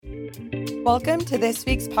Welcome to this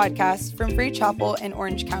week's podcast from Free Chapel in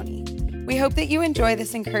Orange County. We hope that you enjoy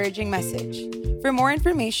this encouraging message. For more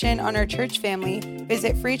information on our church family,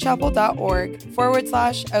 visit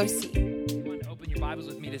freechapel.org/OC. Open your Bibles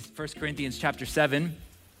with me to 1 Corinthians chapter 7.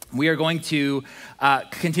 We are going to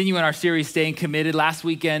continue in our series, Staying Committed. Last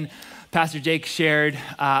weekend, Pastor Jake shared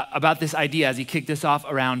about this idea as he kicked us off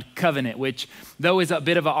around covenant, which though is a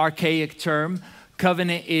bit of an archaic term,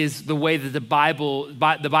 covenant is the way that the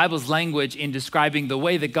Bible's language in describing the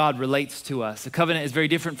way that God relates to us. A covenant is very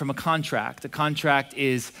different from a contract. A contract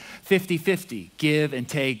is 50-50, give and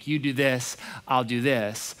take. You do this, I'll do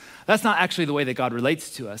this. That's not actually the way that God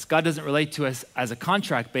relates to us. God doesn't relate to us as a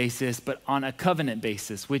contract basis, but on a covenant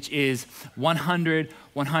basis, which is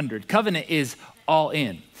 100-100. Covenant is all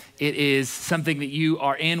in. It is something that you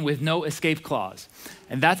are in with no escape clause.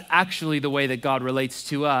 And that's actually the way that God relates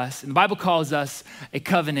to us. And the Bible calls us a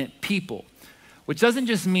covenant people, which doesn't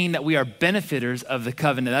just mean that we are benefiters of the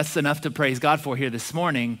covenant. That's enough to praise God for here this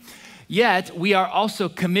morning. Yet we are also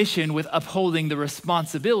commissioned with upholding the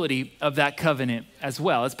responsibility of that covenant as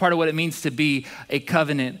well. It's part of what it means to be a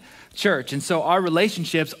covenant church. And so our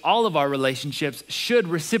relationships, all of our relationships, should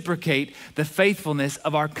reciprocate the faithfulness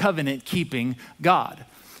of our covenant-keeping God.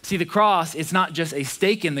 See, the cross is not just a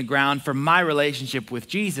stake in the ground for my relationship with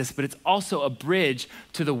Jesus, but it's also a bridge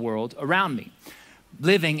to the world around me.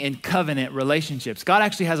 Living in covenant relationships. God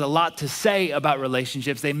actually has a lot to say about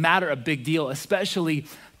relationships. They matter a big deal, especially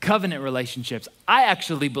covenant relationships. I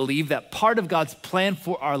actually believe that part of God's plan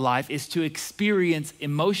for our life is to experience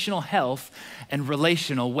emotional health and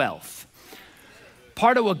relational wealth.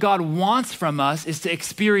 Part of what God wants from us is to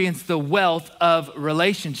experience the wealth of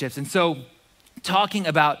relationships. And so talking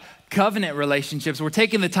about covenant relationships, we're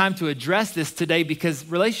taking the time to address this today because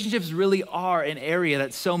relationships really are an area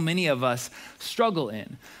that so many of us struggle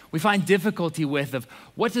in. We find difficulty with of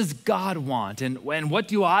what does God want and what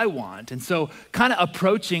do I want? And so kind of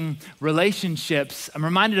approaching relationships, I'm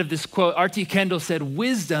reminded of this quote. R.T. Kendall said,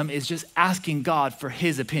 wisdom is just asking God for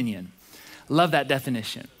his opinion. Love that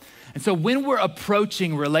definition. And so when we're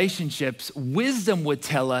approaching relationships, wisdom would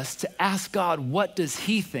tell us to ask God, what does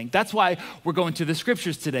he think? That's why we're going to the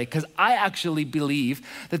scriptures today, because I actually believe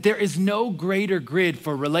that there is no greater grid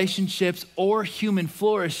for relationships or human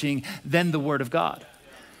flourishing than the Word of God.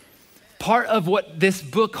 Part of what this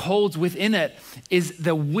book holds within it is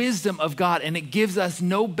the wisdom of God, and it gives us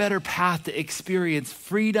no better path to experience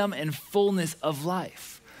freedom and fullness of life.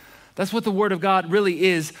 That's what the Word of God really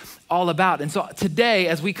is all about. And so today,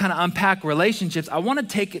 as we kind of unpack relationships, I want to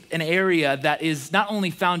take an area that is not only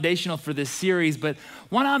foundational for this series, but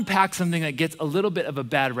want to unpack something that gets a little bit of a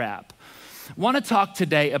bad rap. I want to talk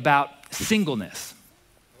today about singleness.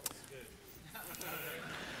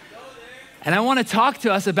 And I want to talk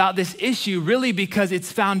to us about this issue really because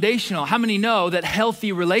it's foundational. How many know that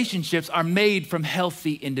healthy relationships are made from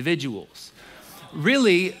healthy individuals?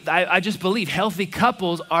 Really, I just believe healthy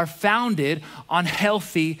couples are founded on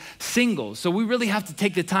healthy singles. So we really have to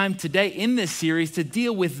take the time today in this series to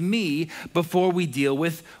deal with me before we deal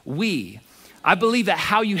with we. I believe that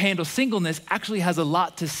how you handle singleness actually has a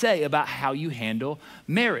lot to say about how you handle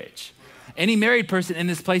marriage. Any married person in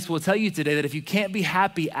this place will tell you today that if you can't be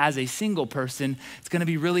happy as a single person, it's going to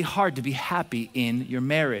be really hard to be happy in your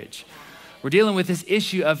marriage. We're dealing with this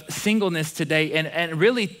issue of singleness today, and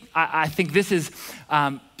really, I think this is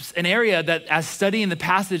an area that, as studying the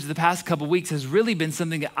passage the past couple weeks, has really been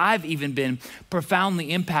something that I've even been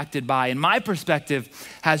profoundly impacted by, and my perspective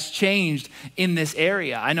has changed in this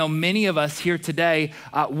area. I know many of us here today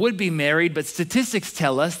would be married, but statistics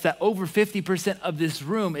tell us that over 50% of this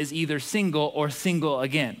room is either single or single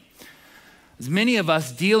again. There's many of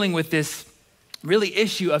us dealing with this really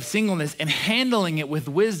issue of singleness, and handling it with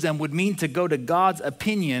wisdom would mean to go to God's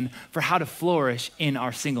opinion for how to flourish in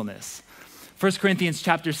our singleness. 1 Corinthians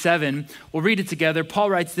chapter 7, we'll read it together. Paul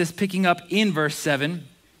writes this, picking up in verse 7.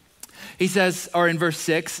 He says, or in verse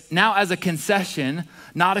 6, now as a concession,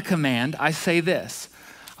 not a command, I say this.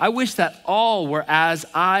 I wish that all were as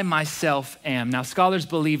I myself am. Now, scholars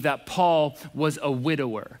believe that Paul was a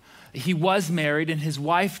widower. He was married and his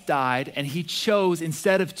wife died, and he chose,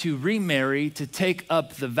 instead of to remarry, to take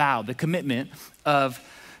up the vow, the commitment of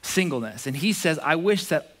singleness. And he says, I wish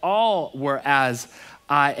that all were as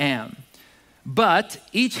I am. But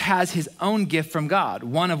each has his own gift from God,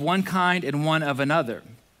 one of one kind and one of another.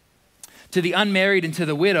 To the unmarried and to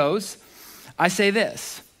the widows, I say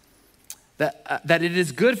this, that it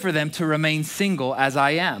is good for them to remain single as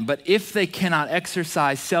I am. But if they cannot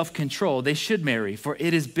exercise self-control, they should marry, for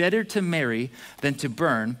it is better to marry than to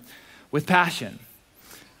burn with passion.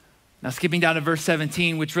 Now, skipping down to verse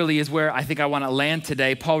 17, which really is where I think I want to land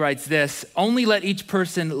today, Paul writes this: only let each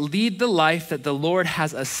person lead the life that the Lord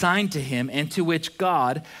has assigned to him and to which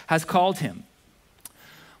God has called him.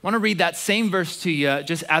 I want to read that same verse to you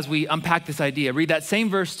just as we unpack this idea. Read that same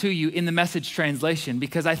verse to you in the Message translation,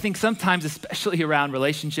 because I think sometimes, especially around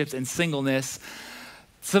relationships and singleness,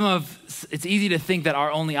 it's easy to think that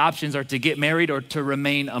our only options are to get married or to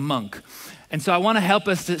remain a monk. And so I want to help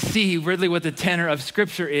us to see really what the tenor of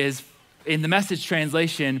Scripture is. In the Message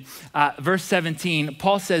translation, verse 17,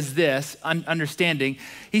 Paul says this, understanding.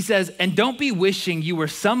 He says, and don't be wishing you were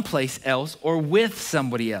someplace else or with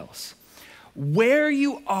somebody else. Where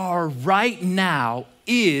you are right now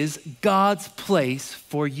is God's place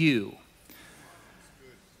for you.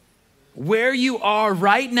 Where you are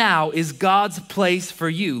right now is God's place for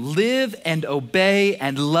you. Live and obey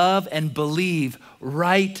and love and believe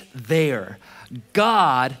right there.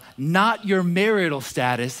 God, not your marital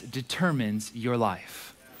status, determines your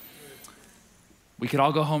life. We could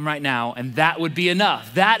all go home right now and that would be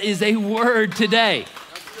enough. That is a word today.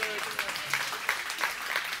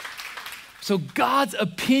 So God's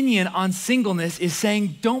opinion on singleness is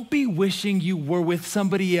saying, don't be wishing you were with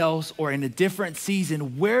somebody else or in a different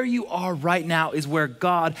season. Where you are right now is where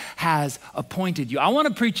God has appointed you. I want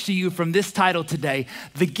to preach to you from this title today,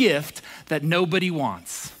 The Gift That Nobody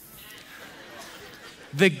Wants.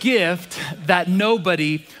 The gift that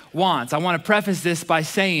nobody wants. I want to preface this by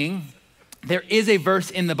saying there is a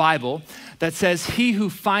verse in the Bible that says, he who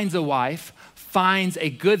finds a wife finds a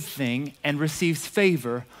good thing and receives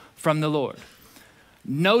favor from the Lord.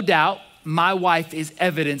 No doubt, my wife is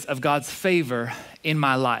evidence of God's favor in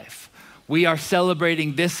my life. We are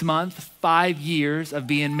celebrating this month 5 years of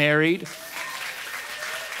being married.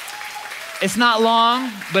 It's not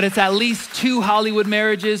long, but it's at least 2 Hollywood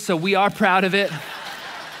marriages, so we are proud of it.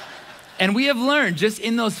 And we have learned just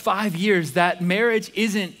in those 5 years that marriage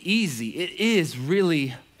isn't easy. It is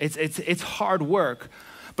really, it's hard work.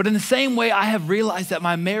 But in the same way, I have realized that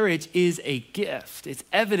my marriage is a gift. It's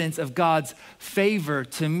evidence of God's favor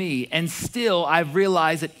to me. And still, I've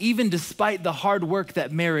realized that even despite the hard work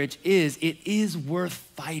that marriage is, it is worth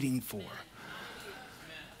fighting for.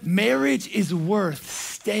 Marriage is worth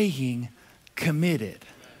staying committed.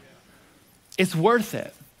 It's worth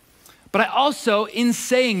it. But I also, in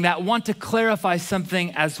saying that, want to clarify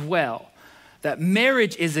something as well. That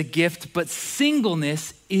marriage is a gift, but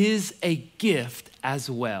singleness is a gift as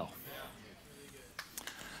well.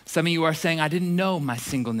 Some of you are saying, I didn't know my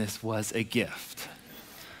singleness was a gift.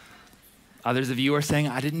 Others of you are saying,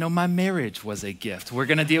 I didn't know my marriage was a gift. We're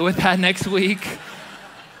going to deal with that next week.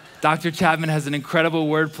 Dr. Chapman has an incredible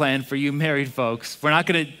word plan for you married folks. We're not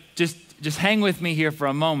going to just hang with me here for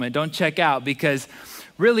a moment. Don't check out, because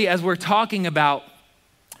really, as we're talking about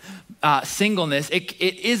singleness, it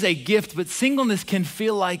is a gift, but singleness can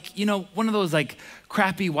feel like, one of those like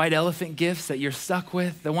crappy white elephant gifts that you're stuck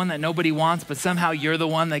with, the one that nobody wants, but somehow you're the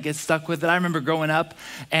one that gets stuck with it. I remember growing up,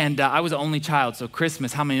 and I was the only child, so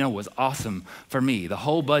Christmas, how many know, was awesome for me. The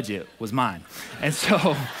whole budget was mine. And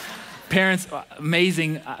so parents are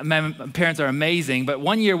amazing, but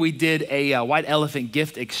one year we did a white elephant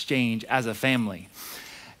gift exchange as a family.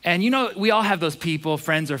 And we all have those people,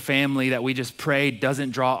 friends or family, that we just pray doesn't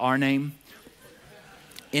draw our name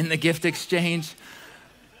in the gift exchange.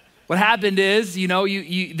 What happened is,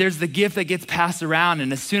 there's the gift that gets passed around,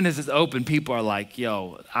 and as soon as it's open, people are like,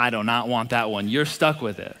 yo, I do not want that one. You're stuck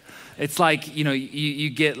with it. It's like, you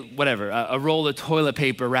get whatever, a roll of toilet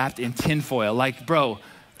paper wrapped in tinfoil. Like, bro,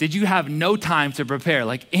 did you have no time to prepare?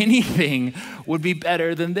 Like, anything would be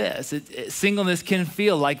better than this. Singleness can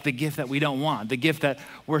feel like the gift that we don't want, the gift that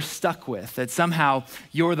we're stuck with, that somehow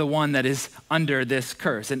you're the one that is under this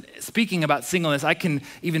curse. And speaking about singleness, I can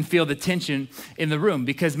even feel the tension in the room,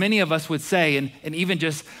 because many of us would say, and even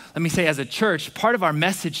just, let me say as a church, part of our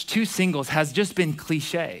message to singles has just been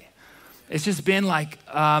cliche. It's just been like,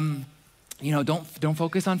 don't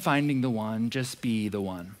focus on finding the one, just be the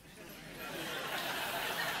one.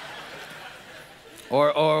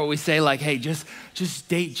 Or we say like, hey, just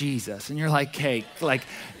date Jesus. And you're like, hey,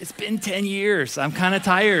 it's been 10 years. I'm kind of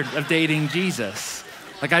tired of dating Jesus.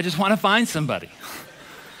 Like, I just want to find somebody.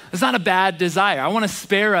 It's not a bad desire. I want to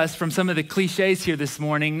spare us from some of the cliches here this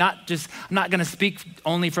morning. I'm not going to speak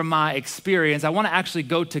only from my experience. I want to actually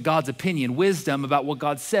go to God's opinion, wisdom about what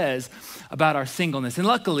God says about our singleness. And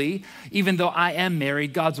luckily, even though I am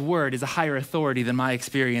married, God's word is a higher authority than my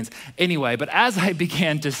experience anyway. But as I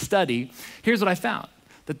began to study, here's what I found.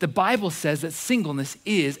 That the Bible says that singleness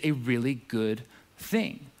is a really good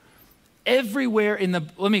thing. everywhere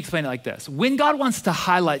let me explain it like this. When God wants to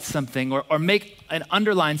highlight something or make and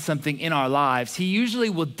underline something in our lives, he usually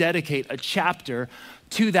will dedicate a chapter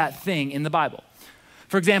to that thing in the Bible.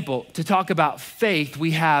 For example, to talk about faith,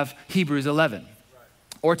 we have Hebrews 11.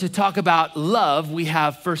 Or to talk about love, we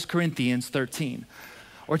have 1 Corinthians 13.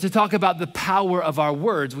 Or to talk about the power of our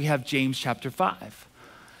words, we have James chapter 5.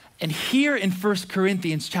 And here in 1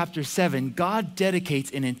 Corinthians chapter 7, God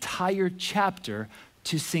dedicates an entire chapter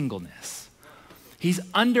to singleness. He's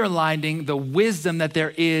underlining the wisdom that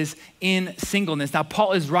there is in singleness. Now,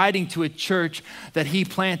 Paul is writing to a church that he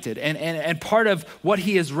planted, and part of what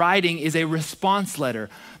he is writing is a response letter.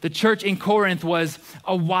 The church in Corinth was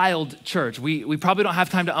a wild church. We probably don't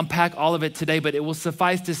have time to unpack all of it today, but it will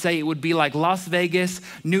suffice to say it would be like Las Vegas,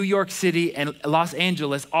 New York City, and Los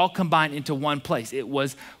Angeles all combined into one place. It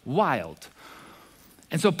was wild.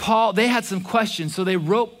 And so they had some questions. So they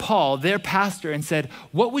wrote Paul, their pastor, and said,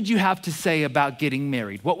 what would you have to say about getting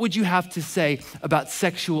married? What would you have to say about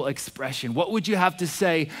sexual expression? What would you have to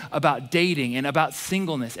say about dating and about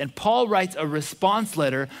singleness? And Paul writes a response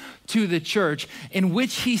letter to the church in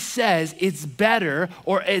which he says it's better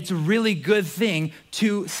or it's a really good thing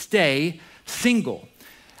to stay single.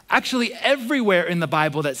 Actually, everywhere in the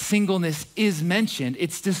Bible that singleness is mentioned,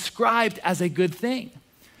 it's described as a good thing.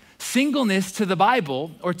 Singleness to the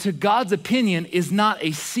Bible, or to God's opinion, is not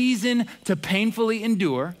a season to painfully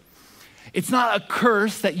endure. It's not a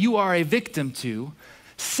curse that you are a victim to.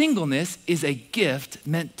 Singleness is a gift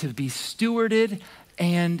meant to be stewarded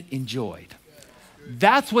and enjoyed.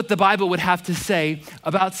 That's what the Bible would have to say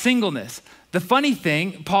about singleness. The funny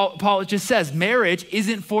thing, Paul just says, marriage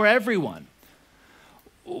isn't for everyone,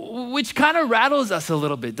 which kind of rattles us a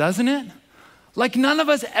little bit, doesn't it? Like none of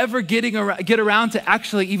us ever get around to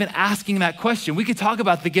actually even asking that question. We could talk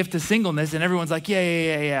about the gift of singleness and everyone's like,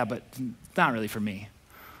 yeah, but it's not really for me.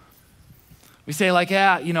 We say like,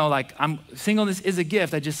 singleness is a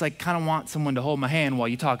gift. I just kind of want someone to hold my hand while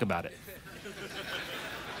you talk about it.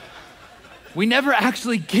 We never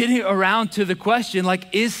actually get around to the question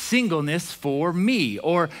is singleness for me?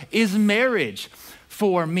 Or is marriage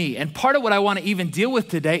for me? And part of what I want to even deal with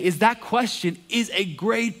today is that question is a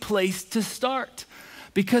great place to start.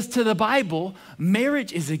 Because to the Bible,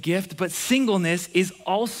 marriage is a gift, but singleness is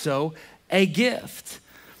also a gift.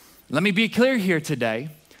 Let me be clear here today.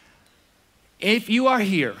 If you are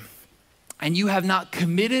here and you have not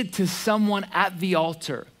committed to someone at the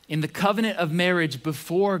altar in the covenant of marriage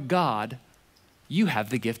before God, you have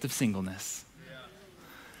the gift of singleness. Yeah.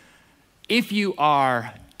 If you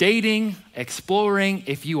are dating, exploring,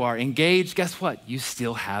 if you are engaged, guess what? You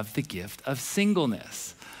still have the gift of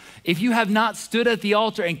singleness. If you have not stood at the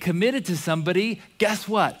altar and committed to somebody, guess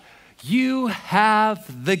what? You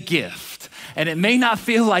have the gift. And it may not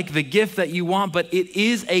feel like the gift that you want, but it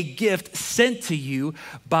is a gift sent to you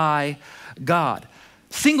by God.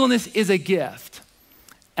 Singleness is a gift.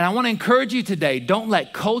 And I want to encourage you today, don't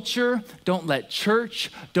let culture, don't let church,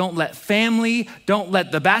 don't let family, don't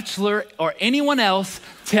let The Bachelor or anyone else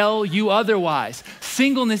tell you otherwise.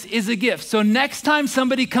 Singleness is a gift. So next time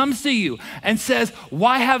somebody comes to you and says,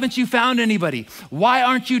 why haven't you found anybody? Why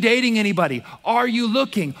aren't you dating anybody? Are you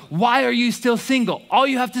looking? Why are you still single? All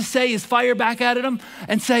you have to say is fire back at them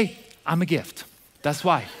and say, I'm a gift. That's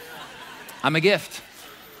why. I'm a gift.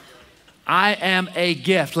 I am a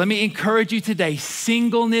gift. Let me encourage you today.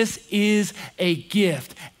 Singleness is a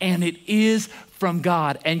gift, and it is from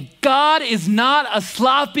God. And God is not a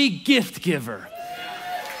sloppy gift giver.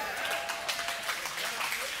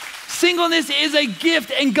 Singleness is a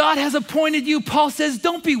gift, and God has appointed you. Paul says,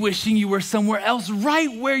 don't be wishing you were somewhere else.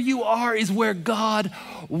 Right where you are is where God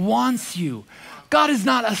wants you. God is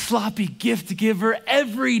not a sloppy gift giver.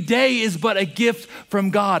 Every day is but a gift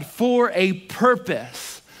from God for a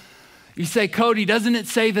purpose. You say, Cody, doesn't it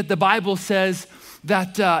say that the Bible says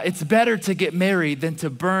that it's better to get married than to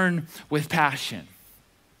burn with passion?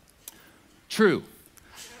 True.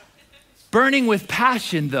 Burning with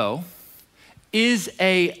passion, though, is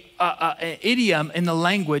an idiom in the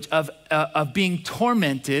language of being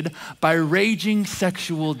tormented by raging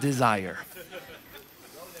sexual desire.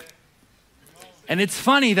 And it's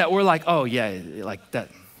funny that we're like, oh yeah, like that,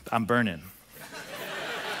 I'm burning.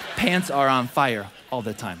 Pants are on fire all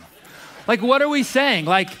the time. Like, what are we saying?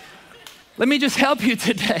 Like, let me just help you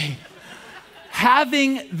today.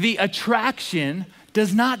 Having the attraction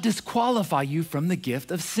does not disqualify you from the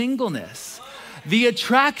gift of singleness. The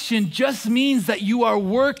attraction just means that you are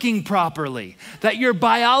working properly, that your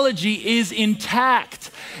biology is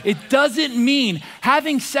intact. It doesn't mean,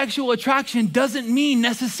 having sexual attraction doesn't mean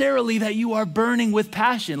necessarily that you are burning with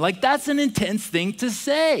passion. Like, that's an intense thing to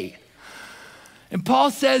say. And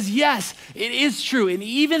Paul says, yes, it is true. And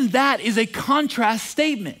even that is a contrast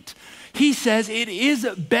statement. He says it is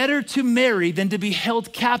better to marry than to be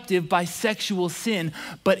held captive by sexual sin,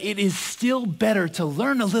 but it is still better to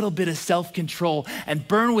learn a little bit of self-control and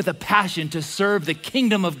burn with a passion to serve the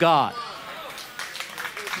kingdom of God.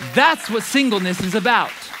 That's what singleness is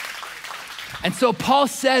about. And so Paul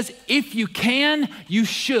says, if you can, you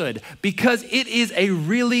should, because it is a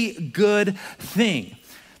really good thing.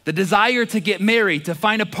 The desire to get married, to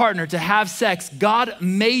find a partner, to have sex, God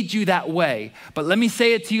made you that way. But let me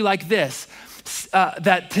say it to you like this,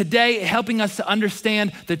 that today helping us to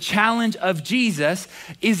understand the challenge of Jesus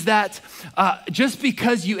is that just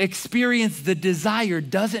because you experience the desire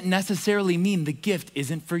doesn't necessarily mean the gift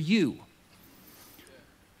isn't for you.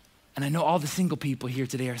 And I know all the single people here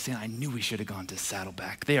today are saying, I knew we should have gone to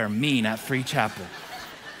Saddleback. They are mean at Free Chapel.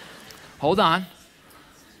 Hold on.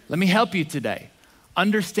 Let me help you today.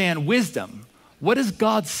 Understand wisdom. What does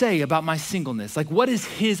God say about my singleness? Like, what is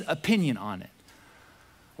his opinion on it?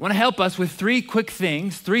 I want to help us with three quick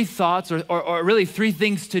things, three thoughts, or really three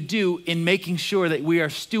things to do in making sure that we are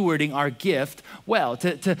stewarding our gift well,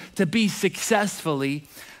 to be successfully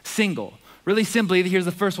single. Really simply, here's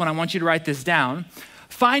the first one. I want you to write this down.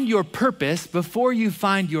 Find your purpose before you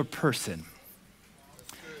find your person.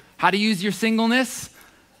 How to use your singleness?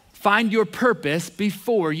 Find your purpose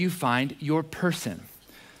before you find your person.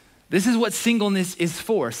 This is what singleness is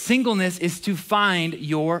for. Singleness is to find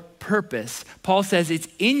your purpose. Paul says it's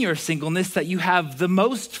in your singleness that you have the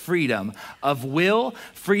most freedom of will,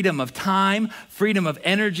 freedom of time, freedom of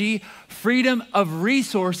energy, freedom of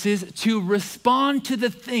resources to respond to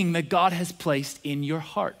the thing that God has placed in your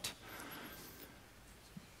heart.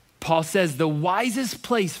 Paul says the wisest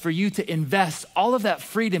place for you to invest all of that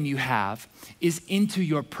freedom you have is into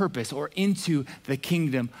your purpose or into the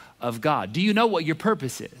kingdom of God. Do you know what your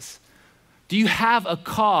purpose is? Do you have a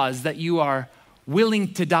cause that you are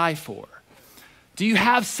willing to die for? Do you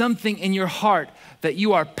have something in your heart that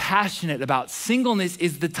you are passionate about? Singleness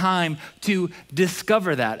is the time to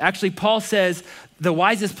discover that. Actually, Paul says the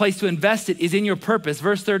wisest place to invest it is in your purpose.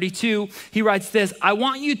 Verse 32, he writes this, I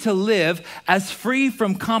want you to live as free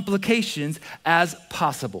from complications as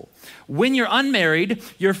possible. When you're unmarried,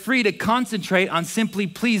 you're free to concentrate on simply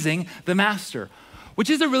pleasing the master. Which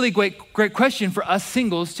is a really great question for us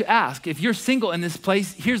singles to ask. If you're single in this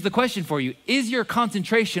place, here's the question for you. Is your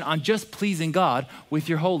concentration on just pleasing God with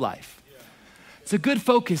your whole life? It's a good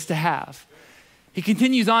focus to have. He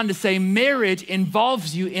continues on to say, marriage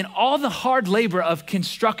involves you in all the hard labor of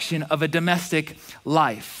construction of a domestic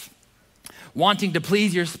life. Wanting to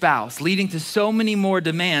please your spouse, leading to so many more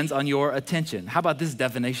demands on your attention. How about this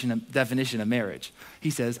definition of marriage? He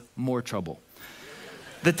says, more trouble.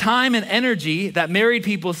 The time and energy that married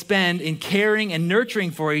people spend in caring and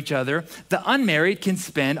nurturing for each other, the unmarried can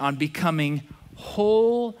spend on becoming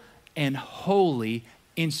whole and holy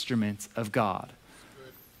instruments of God.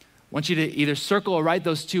 I want you to either circle or write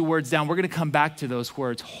those two words down. We're going to come back to those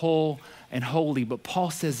words, whole and holy. But Paul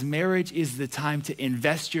says marriage is the time to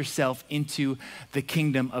invest yourself into the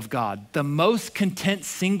kingdom of God. The most content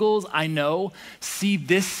singles I know see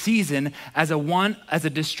this season as a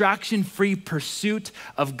distraction-free pursuit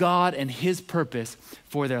of God and his purpose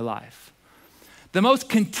for their life. The most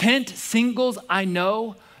content singles I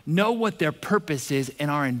know what their purpose is and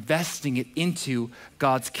are investing it into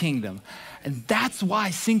God's kingdom. And that's why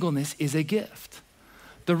singleness is a gift.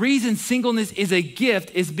 The reason singleness is a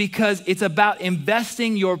gift is because it's about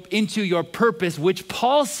investing into your purpose, which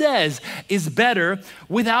Paul says is better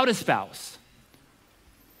without a spouse.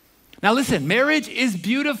 Now listen, marriage is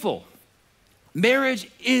beautiful. Marriage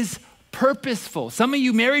is purposeful. Some of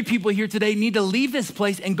you married people here today need to leave this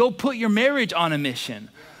place and go put your marriage on a mission.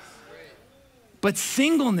 But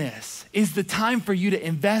singleness is the time for you to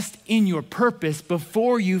invest in your purpose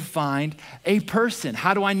before you find a person.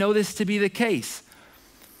 How do I know this to be the case?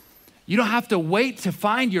 You don't have to wait to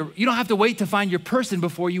find your person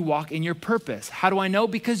before you walk in your purpose. How do I know?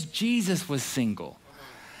 Because Jesus was single.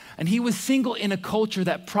 And he was single in a culture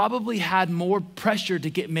that probably had more pressure to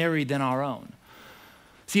get married than our own.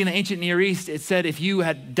 See, in the ancient Near East, it said if you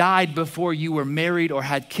had died before you were married or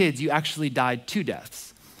had kids, you actually died two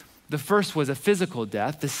deaths. The first was a physical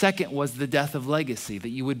death. The second was the death of legacy, that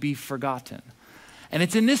you would be forgotten. And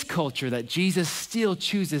it's in this culture that Jesus still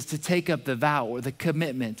chooses to take up the vow or the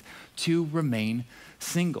commitment to remain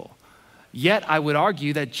single. Yet I would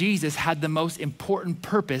argue that Jesus had the most important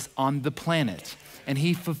purpose on the planet, and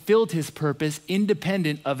he fulfilled his purpose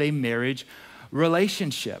independent of a marriage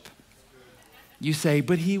relationship. You say,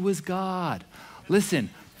 but he was God. Listen,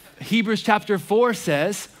 Hebrews chapter 4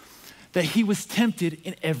 says that he was tempted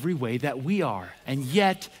in every way that we are, and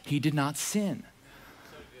yet he did not sin.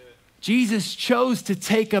 Jesus chose to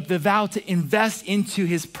take up the vow to invest into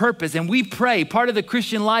his purpose. And we pray, part of the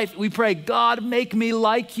Christian life, we pray, God, make me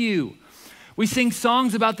like you. We sing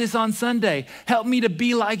songs about this on Sunday. Help me to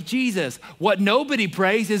be like Jesus. What nobody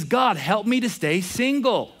prays is, God, help me to stay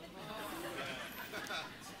single.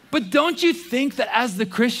 But don't you think that as the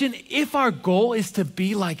Christian, if our goal is to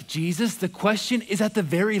be like Jesus, the question is at the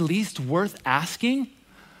very least worth asking?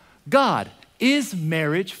 God, is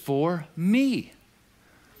marriage for me?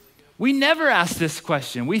 We never ask this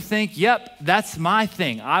question. We think, yep, that's my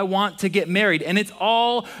thing. I want to get married, and it's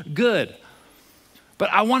all good.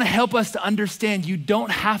 But I want to help us to understand you don't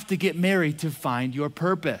have to get married to find your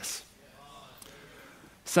purpose.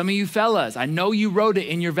 Some of you fellas, I know you wrote it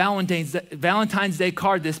in your Valentine's Day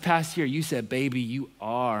card this past year. You said, baby, you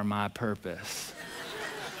are my purpose.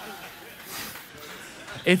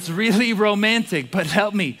 It's really romantic, but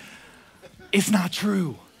help me, it's not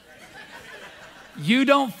true. You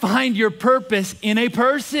don't find your purpose in a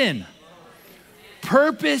person.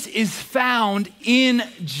 Purpose is found in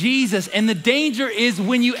Jesus. And the danger is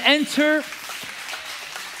if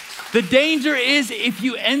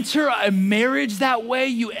you enter a marriage that way,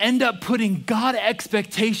 you end up putting God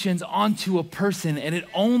expectations onto a person, and it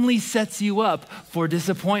only sets you up for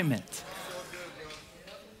disappointment.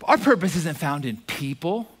 Our purpose isn't found in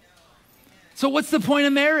people. So what's the point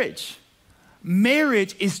of marriage?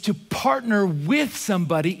 Marriage is to partner with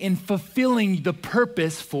somebody in fulfilling the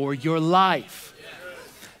purpose for your life.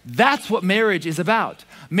 That's what marriage is about.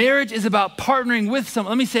 Marriage is about partnering with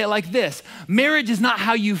someone. Let me say it like this. Marriage is not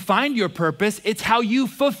how you find your purpose, it's how you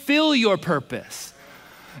fulfill your purpose.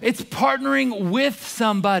 It's partnering with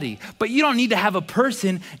somebody, but you don't need to have a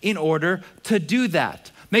person in order to do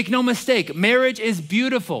that. Make no mistake, marriage is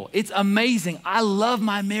beautiful. It's amazing. I love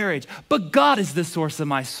my marriage, but God is the source of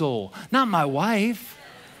my soul, not my wife.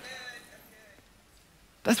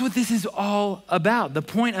 That's what this is all about. The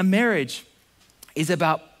point of marriage is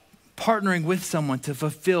about partnering with someone to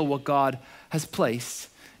fulfill what God has placed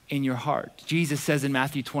in your heart. Jesus says in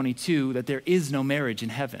Matthew 22 that there is no marriage in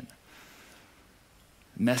heaven.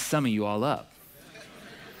 Messed some of you all up.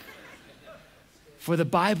 For the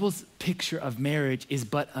Bible's picture of marriage is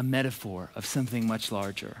but a metaphor of something much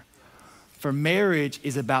larger. For marriage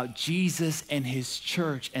is about Jesus and his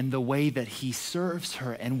church and the way that he serves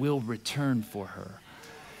her and will return for her.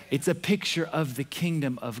 It's a picture of the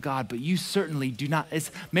kingdom of God, but you certainly do not,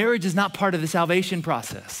 marriage is not part of the salvation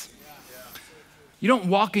process. You don't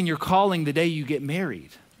walk in your calling the day you get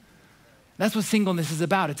married. That's what singleness is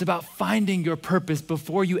about. It's about finding your purpose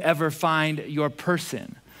before you ever find your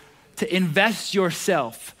person. To invest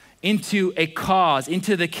yourself into a cause,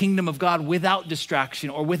 into the kingdom of God without distraction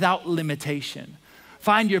or without limitation.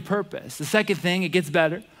 Find your purpose. The second thing, it gets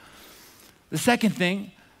better. The second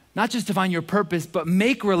thing, not just to find your purpose, but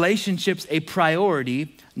make relationships a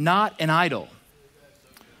priority, not an idol.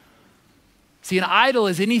 See, an idol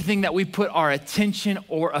is anything that we put our attention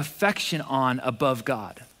or affection on above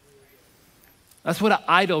God. That's what an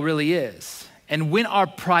idol really is. And when our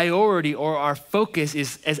priority or our focus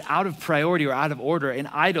is out of priority or out of order, an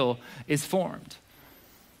idol is formed.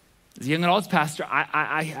 As a young adults pastor,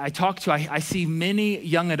 I see many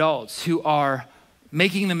young adults who are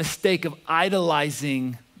making the mistake of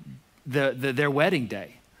idolizing their wedding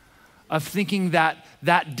day, of thinking that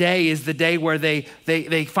that day is the day where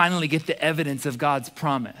they finally get the evidence of God's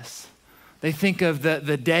promise. They think of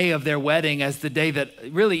the day of their wedding as the day that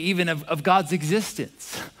really even of God's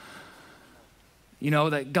existence. You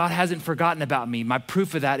know, that God hasn't forgotten about me. My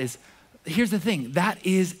proof of that is, here's the thing, that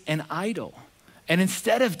is an idol. And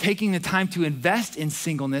instead of taking the time to invest in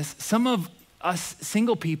singleness, some of us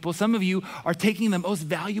single people, some of you are taking the most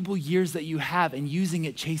valuable years that you have and using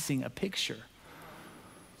it chasing a picture.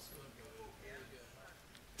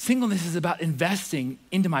 Singleness is about investing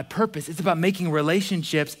into my purpose. It's about making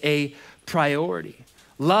relationships a priority.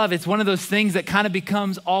 Love, it's one of those things that kind of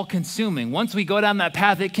becomes all-consuming. Once we go down that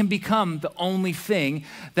path, it can become the only thing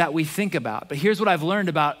that we think about. But here's what I've learned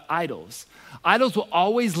about idols. Idols will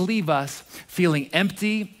always leave us feeling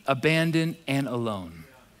empty, abandoned, and alone.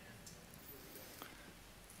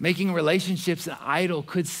 Making relationships an idol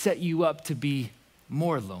could set you up to be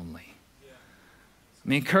more lonely. Let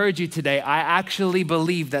me encourage you today. I actually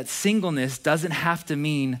believe that singleness doesn't have to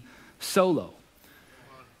mean solo.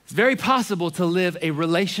 It's very possible to live a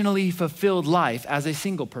relationally fulfilled life as a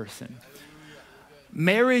single person.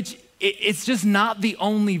 Marriage, it's just not the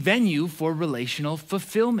only venue for relational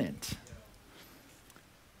fulfillment.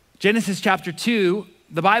 Genesis chapter 2,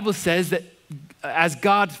 the Bible says that as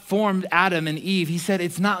God formed Adam and Eve, he said,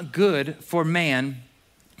 it's not good for man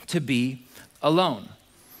to be alone.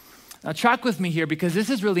 Now track with me here because this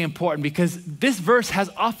is really important because this verse has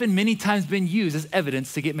often many times been used as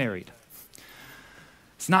evidence to get married.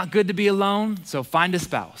 It's not good to be alone, so find a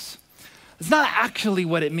spouse. It's not actually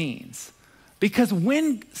what it means. Because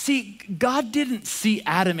God didn't see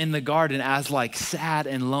Adam in the garden as like sad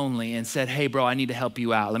and lonely and said, hey bro, I need to help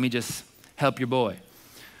you out. Let me just help your boy.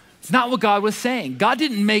 It's not what God was saying. God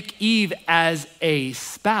didn't make Eve as a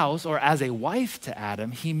spouse or as a wife to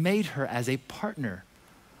Adam. He made her as a partner.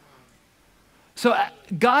 So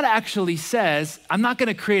God actually says, I'm not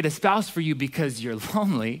gonna create a spouse for you because you're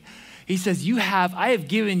lonely. He says, I have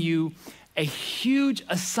given you a huge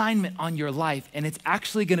assignment on your life, and it's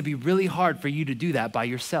actually gonna be really hard for you to do that by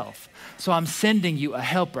yourself. So I'm sending you a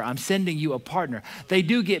helper. I'm sending you a partner. They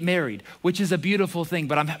do get married, which is a beautiful thing,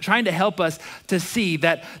 but I'm trying to help us to see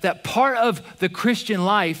that part of the Christian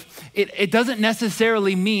life, it doesn't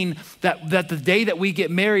necessarily mean that the day that we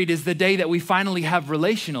get married is the day that we finally have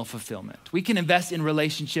relational fulfillment. We can invest in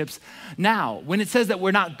relationships now. When it says that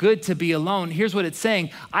we're not good to be alone, here's what it's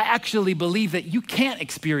saying. I actually believe that you can't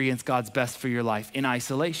experience God's best for your life in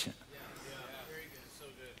isolation.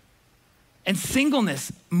 And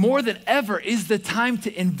singleness, more than ever, is the time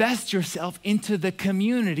to invest yourself into the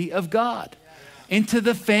community of God, into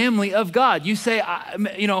the family of God. You say,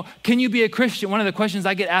 can you be a Christian? One of the questions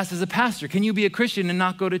I get asked as a pastor, can you be a Christian and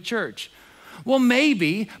not go to church? Well,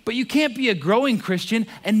 maybe, but you can't be a growing Christian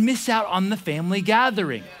and miss out on the family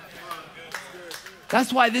gathering.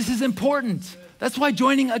 That's why this is important. That's why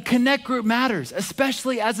joining a connect group matters,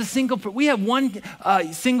 especially as a single. We have one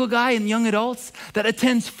single guy in young adults that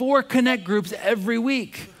attends 4 connect groups every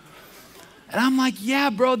week. And I'm like, yeah,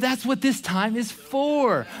 bro, that's what this time is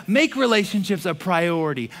for. Make relationships a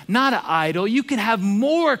priority, not an idol. You can have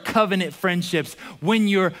more covenant friendships when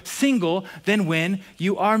you're single than when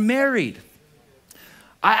you are married.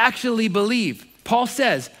 I actually believe, Paul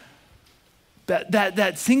says,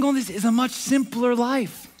 that singleness is a much simpler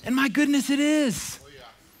life. And my goodness, it is. Oh,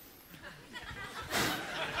 yeah.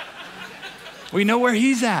 We know where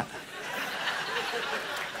he's at.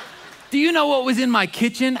 Do you know what was in my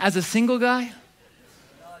kitchen as a single guy?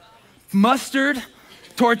 Mustard,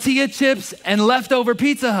 tortilla chips, and leftover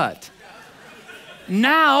Pizza Hut.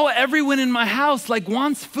 Now everyone in my house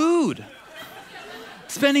wants food.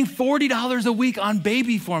 Spending $40 a week on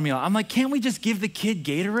baby formula. I'm like, can't we just give the kid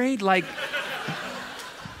Gatorade?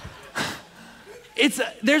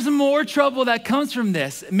 There's more trouble that comes from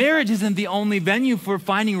this. Marriage isn't the only venue for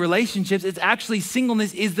finding relationships. It's actually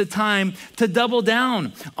singleness is the time to double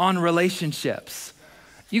down on relationships.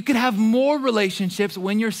 You can have more relationships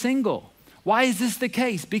when you're single. Why is this the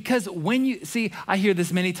case? Because I hear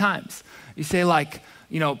this many times. You say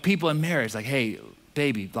people in marriage, hey,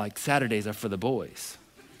 baby, Saturdays are for the boys.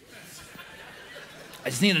 I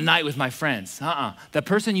just need a night with my friends. The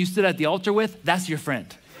person you stood at the altar with, that's your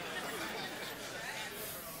friend.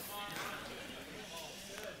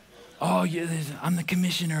 Oh, yeah, I'm the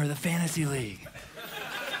commissioner of the fantasy league.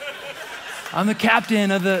 I'm the captain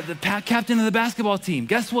of the captain of the basketball team.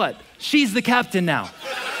 Guess what? She's the captain now.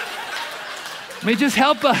 May just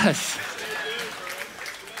help us.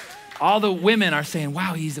 All the women are saying,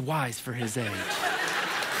 wow, he's wise for his age.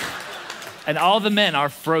 And all the men are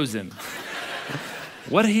frozen.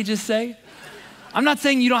 What did he just say? I'm not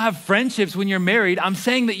saying you don't have friendships when you're married. I'm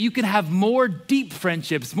saying that you can have more deep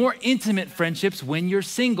friendships, more intimate friendships when you're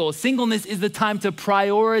single. Singleness is the time to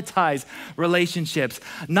prioritize relationships,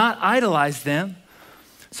 not idolize them.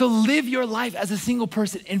 So live your life as a single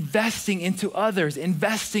person, investing into others,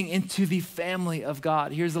 investing into the family of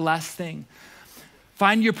God. Here's the last thing.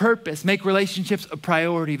 Find your purpose, make relationships a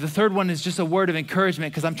priority. The third one is just a word of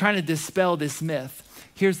encouragement because I'm trying to dispel this myth.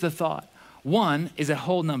 Here's the thought. 1 is a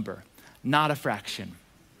whole number, not a fraction.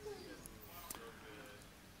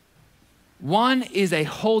 1 is a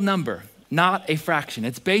whole number, not a fraction.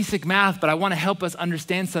 It's basic math, but I want to help us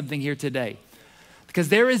understand something here today. Because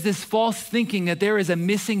there is this false thinking that there is a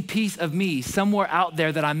missing piece of me somewhere out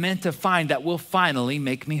there that I'm meant to find that will finally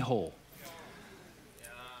make me whole.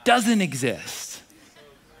 Doesn't exist.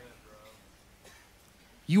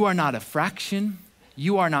 You are not a fraction.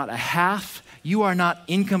 You are not a half. You are not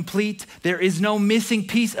incomplete. There is no missing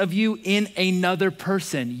piece of you in another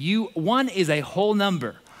person. 1 is a whole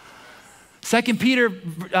number. 2 Peter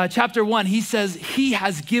chapter 1, he says, he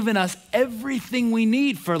has given us everything we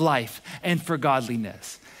need for life and for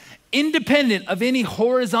godliness. Independent of any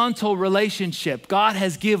horizontal relationship, God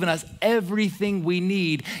has given us everything we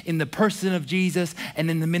need in the person of Jesus and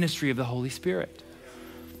in the ministry of the Holy Spirit.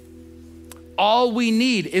 All we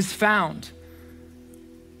need is found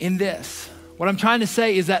in this. What I'm trying to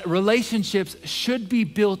say is that relationships should be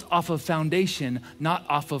built off of foundation, not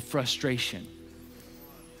off of frustration.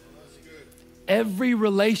 Every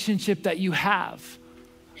relationship that you have,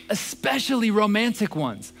 especially romantic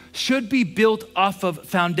ones, should be built off of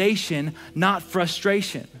foundation, not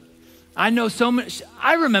frustration. I know so much,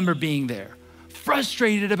 I remember being there,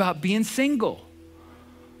 frustrated about being single,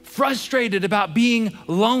 frustrated about being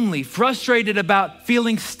lonely, frustrated about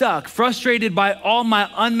feeling stuck, frustrated by all my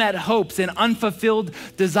unmet hopes and unfulfilled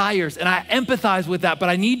desires. And I empathize with that, but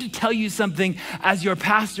I need to tell you something as your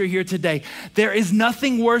pastor here today. There is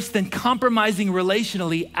nothing worse than compromising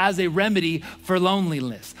relationally as a remedy for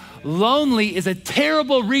loneliness. Lonely is a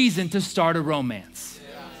terrible reason to start a romance.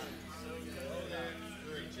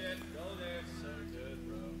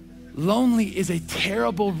 Lonely is a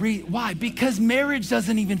terrible reason. Why? Because marriage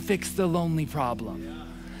doesn't even fix the lonely problem.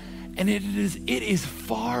 And it is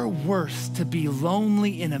far worse to be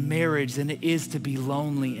lonely in a marriage than it is to be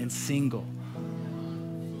lonely and single.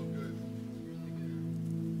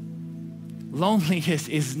 Loneliness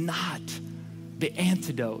is not the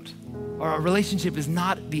antidote, or a relationship is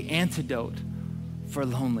not the antidote for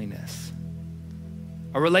loneliness.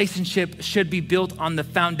 A relationship should be built on the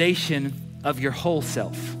foundation of your whole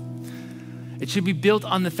self. It should be built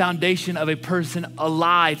on the foundation of a person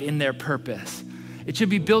alive in their purpose. It should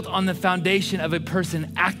be built on the foundation of a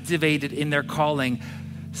person activated in their calling,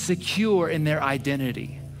 secure in their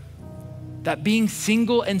identity. That being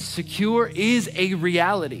single and secure is a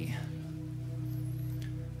reality.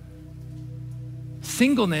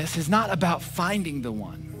 Singleness is not about finding the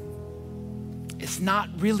one. It's not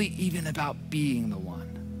really even about being the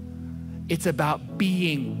one. It's about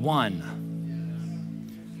being one.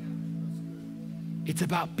 It's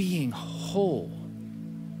about being whole.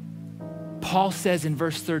 Paul says in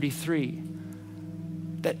verse 33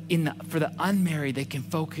 that for the unmarried, they can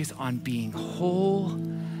focus on being whole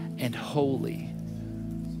and holy.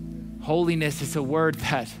 Holiness is a word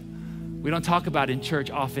that we don't talk about in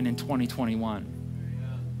church often in 2021.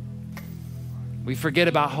 We forget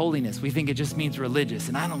about holiness. We think it just means religious,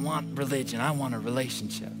 and I don't want religion, I want a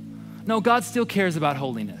relationship. No, God still cares about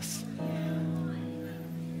holiness.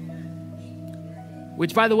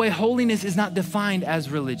 Which, by the way, holiness is not defined as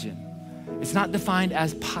religion. It's not defined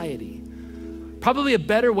as piety. Probably a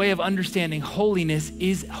better way of understanding holiness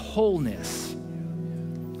is wholeness.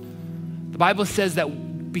 The Bible says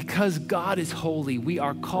that because God is holy, we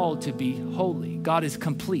are called to be holy. God is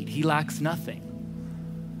complete. He lacks nothing.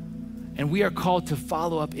 And we are called to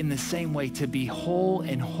follow up in the same way, to be whole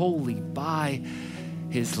and holy by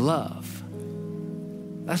his love.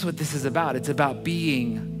 That's what this is about. It's about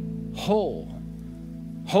being whole.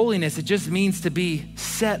 Holiness, it just means to be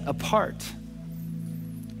set apart,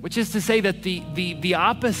 which is to say that the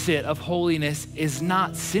opposite of holiness is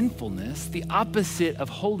not sinfulness. The opposite of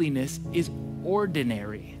holiness is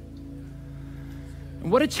ordinary.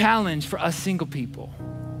 And what a challenge for us single people,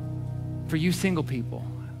 for you single people,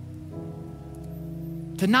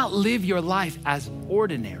 to not live your life as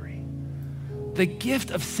ordinary. The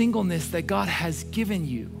gift of singleness that God has given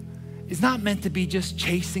you is not meant to be just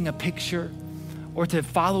chasing a picture or to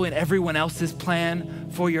follow in everyone else's plan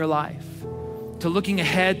for your life, to looking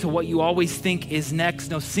ahead to what you always think is next.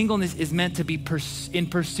 No, singleness is meant to be in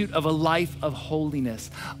pursuit of a life of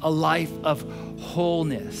holiness, a life of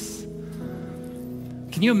wholeness.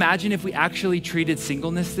 Can you imagine if we actually treated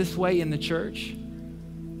singleness this way in the church?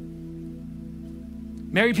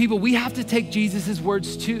 Married people, we have to take Jesus'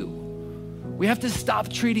 words too. We have to stop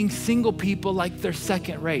treating single people like they're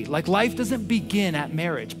second rate. Like life doesn't begin at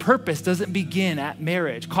marriage. Purpose doesn't begin at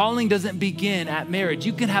marriage. Calling doesn't begin at marriage.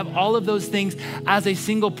 You can have all of those things as a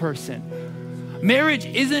single person. Marriage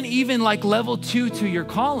isn't even like level 2 to your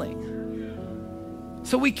calling.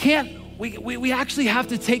 So we actually have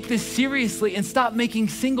to take this seriously and stop making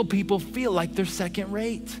single people feel like they're second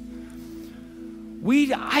rate.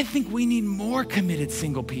 I think we need more committed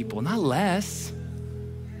single people, not less.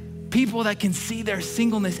 People that can see their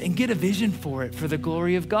singleness and get a vision for it for the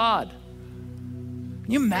glory of God.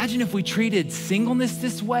 Can you imagine if we treated singleness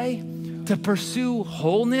this way? To pursue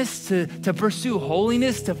wholeness, to pursue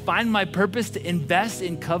holiness, to find my purpose, to invest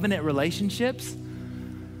in covenant relationships?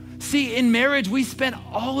 See, in marriage, we spend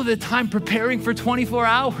all of the time preparing for 24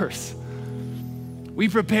 hours. We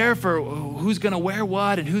prepare for who's gonna wear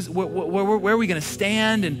what and where are we gonna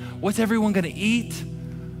stand and what's everyone gonna eat.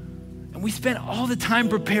 We spend all the time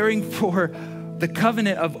preparing for the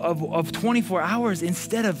covenant of 24 hours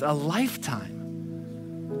instead of a lifetime.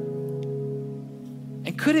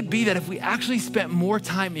 And could it be that if we actually spent more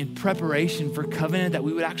time in preparation for covenant, that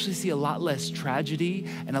we would actually see a lot less tragedy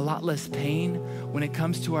and a lot less pain when it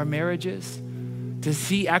comes to our marriages? To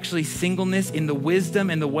see actually singleness in the wisdom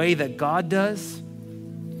and the way that God does?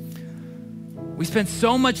 We spend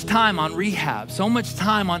so much time on rehab, so much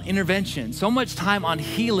time on intervention, so much time on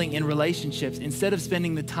healing in relationships instead of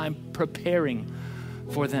spending the time preparing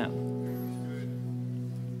for them.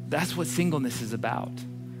 That's what singleness is about.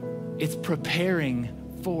 It's preparing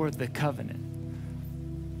for the covenant.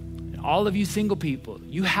 And all of you single people,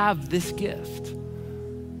 you have this gift.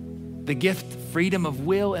 The gift, freedom of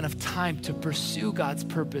will and of time to pursue God's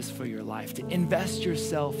purpose for your life, to invest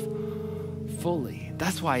yourself fully.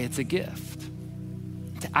 That's why it's a gift.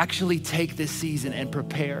 To actually take this season and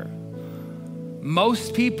prepare.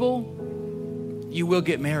 Most people, you will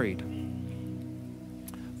get married.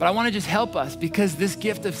 But I want to just help us because this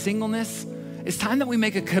gift of singleness, it's time that we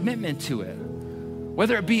make a commitment to it.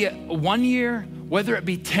 Whether it be 1 year, whether it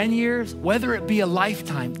be 10 years, whether it be a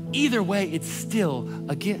lifetime, either way, it's still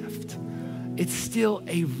a gift. It's still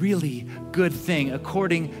a really good thing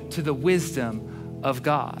according to the wisdom of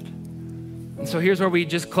God. And so here's where we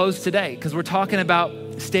just close today because we're talking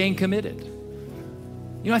about staying committed.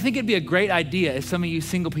 You know, I think it'd be a great idea if some of you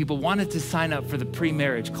single people wanted to sign up for the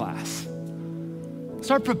pre-marriage class.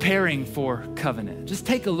 Start preparing for covenant. Just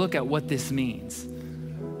take a look at what this means,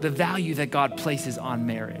 the value that God places on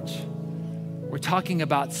marriage. We're talking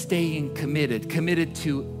about staying committed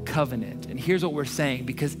to covenant. And here's what we're saying,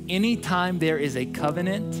 because anytime there is a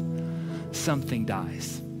covenant, something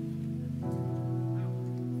dies.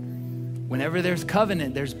 Whenever there's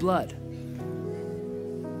covenant, there's blood.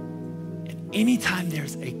 And anytime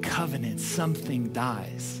there's a covenant, something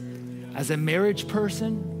dies. As a marriage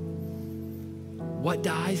person, what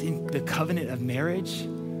dies in the covenant of marriage?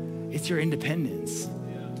 It's your independence.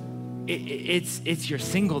 It's your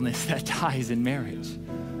singleness that dies in marriage.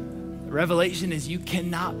 The revelation is you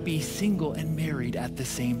cannot be single and married at the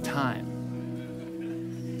same time.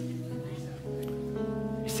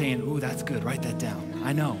 You're saying, ooh, that's good, write that down.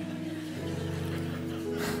 I know.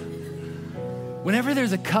 Whenever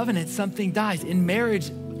there's a covenant, something dies. In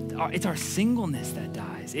marriage, it's our singleness that dies.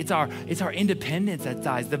 It's our independence that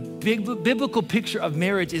dies. The biblical picture of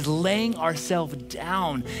marriage is laying ourselves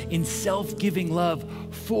down in self-giving love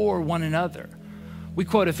for one another. We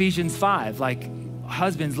quote Ephesians 5, like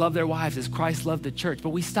husbands love their wives as Christ loved the church, but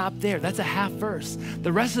we stop there. That's a half verse.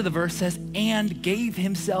 The rest of the verse says, and gave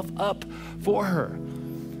himself up for her.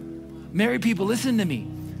 Married people, listen to me.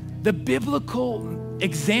 The biblical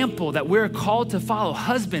example that we're called to follow,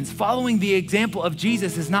 husbands following the example of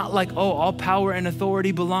Jesus, is not like, oh, all power and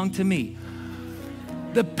authority belong to me.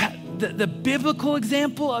 The biblical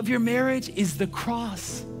example of your marriage is the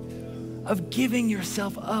cross of giving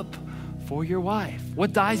yourself up for your wife.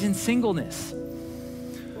 What dies in singleness?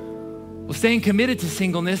 Well, staying committed to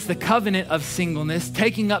singleness, the covenant of singleness,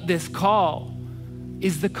 taking up this call,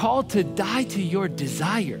 is the call to die to your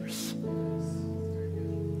desires,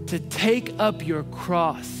 to take up your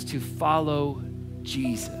cross to follow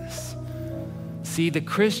Jesus. See, the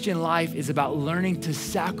Christian life is about learning to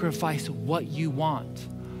sacrifice what you want,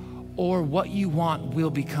 or what you want will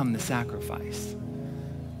become the sacrifice.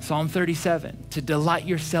 Psalm 37, to delight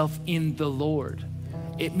yourself in the Lord.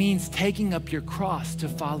 It means taking up your cross to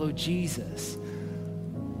follow Jesus.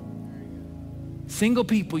 Single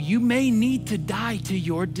people, you may need to die to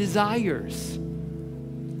your desires.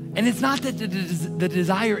 And it's not that the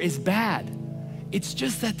desire is bad. It's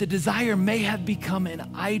just that the desire may have become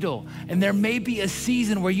an idol. And there may be a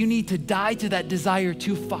season where you need to die to that desire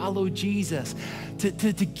to follow Jesus,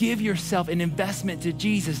 to give yourself an investment to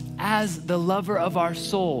Jesus as the lover of our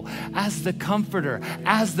soul, as the comforter,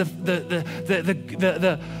 as the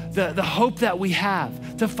hope that we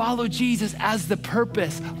have, to follow Jesus as the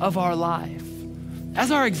purpose of our life,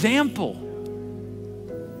 as our example.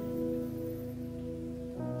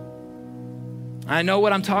 I know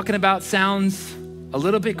what I'm talking about sounds a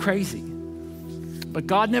little bit crazy, but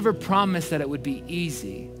God never promised that it would be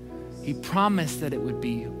easy. He promised that it would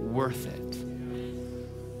be worth it.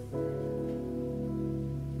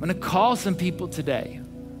 I'm gonna call some people today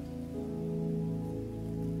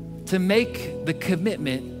to make the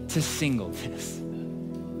commitment to singleness.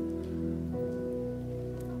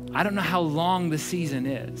 I don't know how long the season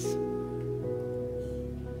is,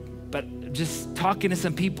 but just talking to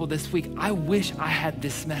some people this week, I wish I had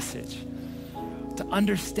this message to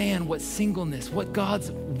understand what singleness, what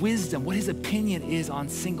God's wisdom, what his opinion is on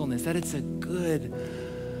singleness, that it's a good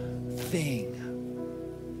thing.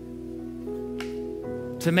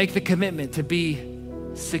 To make the commitment to be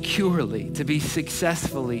securely, to be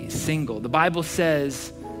successfully single. The Bible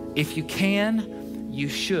says, if you can, you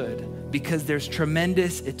should, because there's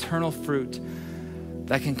tremendous eternal fruit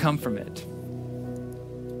that can come from it.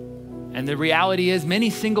 And the reality is many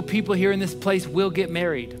single people here in this place will get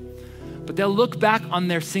married, but they'll look back on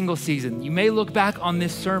their single season. You may look back on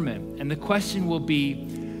this sermon, and the question will be,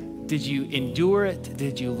 did you endure it?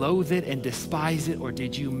 Did you loathe it and despise it? Or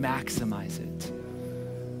did you maximize it?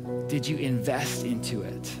 Did you invest into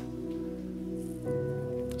it?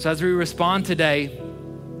 So as we respond today,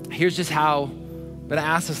 here's just how I'm gonna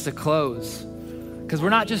ask us to close. Because we're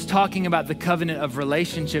not just talking about the covenant of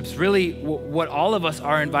relationships. Really, what all of us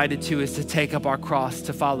are invited to is to take up our cross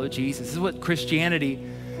to follow Jesus. This is what Christianity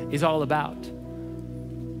is all about.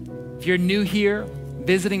 If you're new here,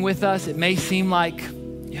 visiting with us, it may seem like,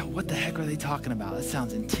 what the heck are they talking about? That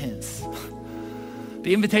sounds intense.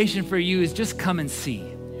 The invitation for you is just come and see.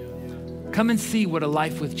 Come and see what a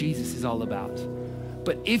life with Jesus is all about.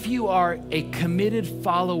 But if you are a committed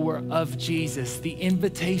follower of Jesus, the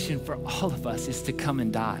invitation for all of us is to come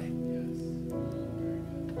and die.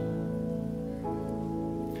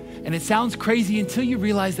 And it sounds crazy until you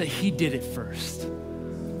realize that he did it first.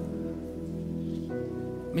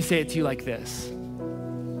 Let me say it to you like this.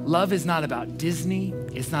 Love is not about Disney.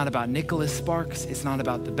 It's not about Nicholas Sparks. It's not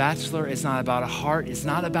about The Bachelor. It's not about a heart. It's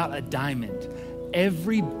not about a diamond.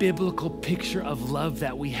 Every biblical picture of love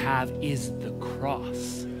that we have is the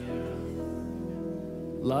cross.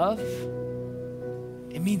 Love,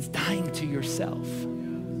 it means dying to yourself.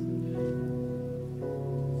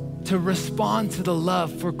 To respond to the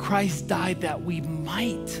love, for Christ died that we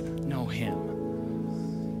might know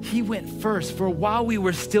him. He went first. For while we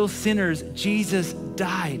were still sinners, Jesus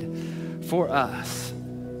died for us.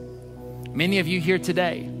 Many of you here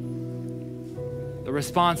today, the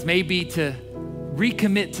response may be to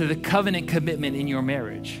recommit to the covenant commitment in your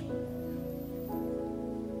marriage.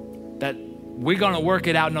 That we're gonna work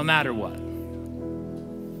it out no matter what.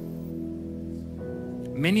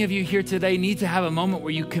 Many of you here today need to have a moment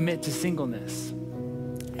where you commit to singleness.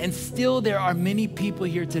 And still there are many people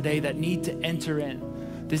here today that need to enter in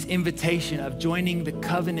this invitation of joining the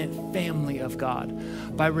covenant family of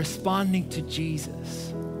God by responding to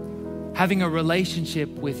Jesus, having a relationship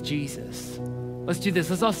with Jesus. Let's do this.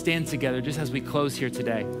 Let's all stand together just as we close here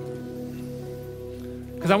today.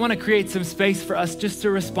 Because I want to create some space for us just to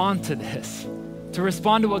respond to this, to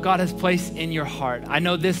respond to what God has placed in your heart. I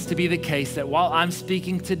know this to be the case, that while I'm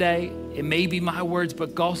speaking today, it may be my words,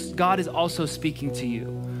 but God is also speaking to you.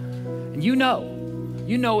 And you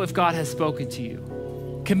know if God has spoken to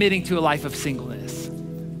you, committing to a life of singleness,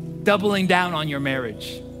 doubling down on your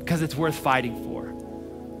marriage because it's worth fighting for.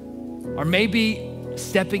 Or maybe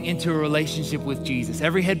stepping into a relationship with Jesus.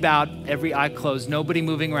 Every head bowed, every eye closed, nobody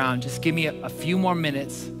moving around. Just give me a few more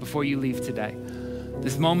minutes before you leave today.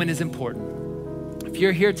 This moment is important. If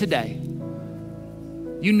you're here today,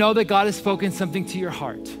 you know that God has spoken something to your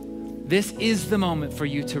heart. This is the moment for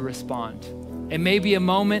you to respond. It may be a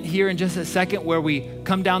moment here in just a second where we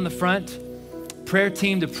come down the front, prayer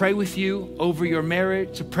team, to pray with you over your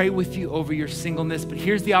marriage, to pray with you over your singleness. But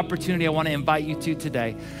here's the opportunity I want to invite you to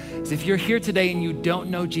today. Is if you're here today and you don't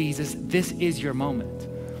know Jesus, this is your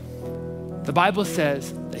moment. The Bible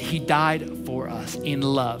says that he died for us in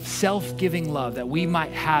love, self-giving love, that we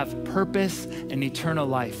might have purpose and eternal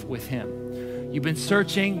life with him. You've been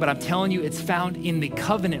searching, but I'm telling you, it's found in the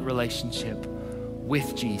covenant relationship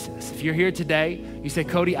with Jesus. If you're here today, you say,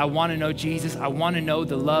 Cody, I want to know Jesus. I want to know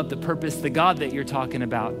the love, the purpose, the God that you're talking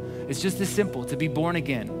about. It's just as simple, to be born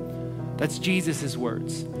again. That's Jesus's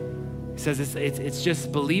words. He says it's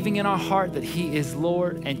just believing in our heart that he is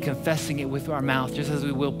Lord and confessing it with our mouth, just as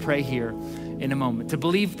we will pray here in a moment. To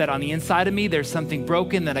believe that on the inside of me, there's something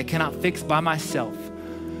broken that I cannot fix by myself.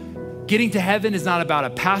 Getting to heaven is not about a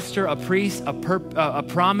pastor, a priest, a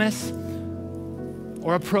promise,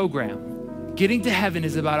 or a program. Getting to heaven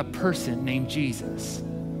is about a person named Jesus.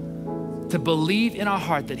 To believe in our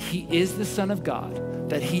heart that he is the Son of God,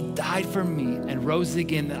 that he died for me and rose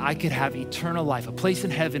again, that I could have eternal life, a place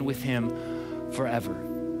in heaven with him forever.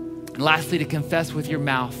 And lastly, to confess with your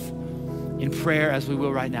mouth in prayer as we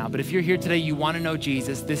will right now. But if you're here today, you want to know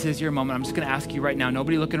Jesus, this is your moment. I'm just going to ask you right now,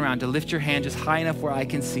 nobody looking around, to lift your hand just high enough where I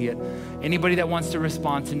can see it. Anybody that wants to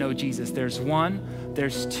respond to know Jesus. There's 1,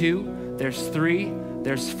 there's 2, there's 3,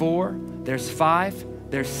 there's 4, there's 5,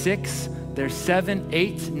 there's 6, there's 7,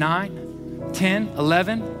 8, 9, 10,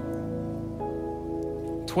 11,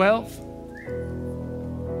 12.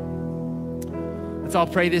 Let's all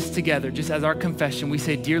pray this together, just as our confession. We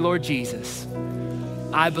say, Dear Lord Jesus,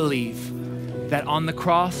 I believe that on the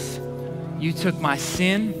cross, you took my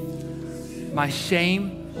sin, my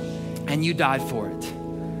shame, and you died for it.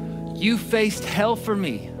 You faced hell for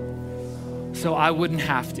me so I wouldn't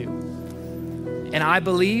have to. And I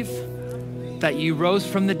believe that you rose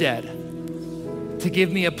from the dead to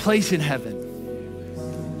give me a place in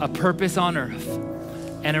heaven, a purpose on earth,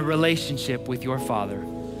 and a relationship with your Father.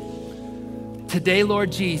 Today,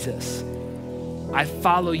 Lord Jesus, I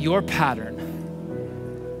follow your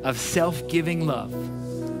pattern of self-giving love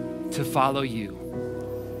to follow you.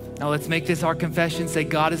 Now let's make this our confession. Say,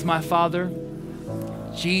 God is my Father,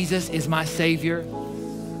 Jesus is my Savior,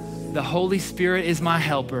 the Holy Spirit is my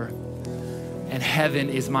helper, and heaven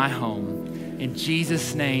is my home. In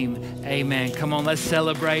Jesus' name, amen. Come on, let's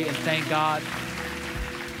celebrate and thank God.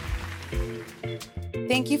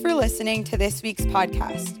 Thank you for listening to this week's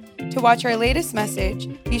podcast. To watch our latest message,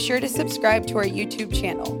 be sure to subscribe to our YouTube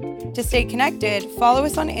channel. To stay connected, follow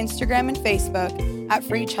us on Instagram and Facebook at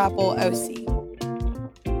Free Chapel OC.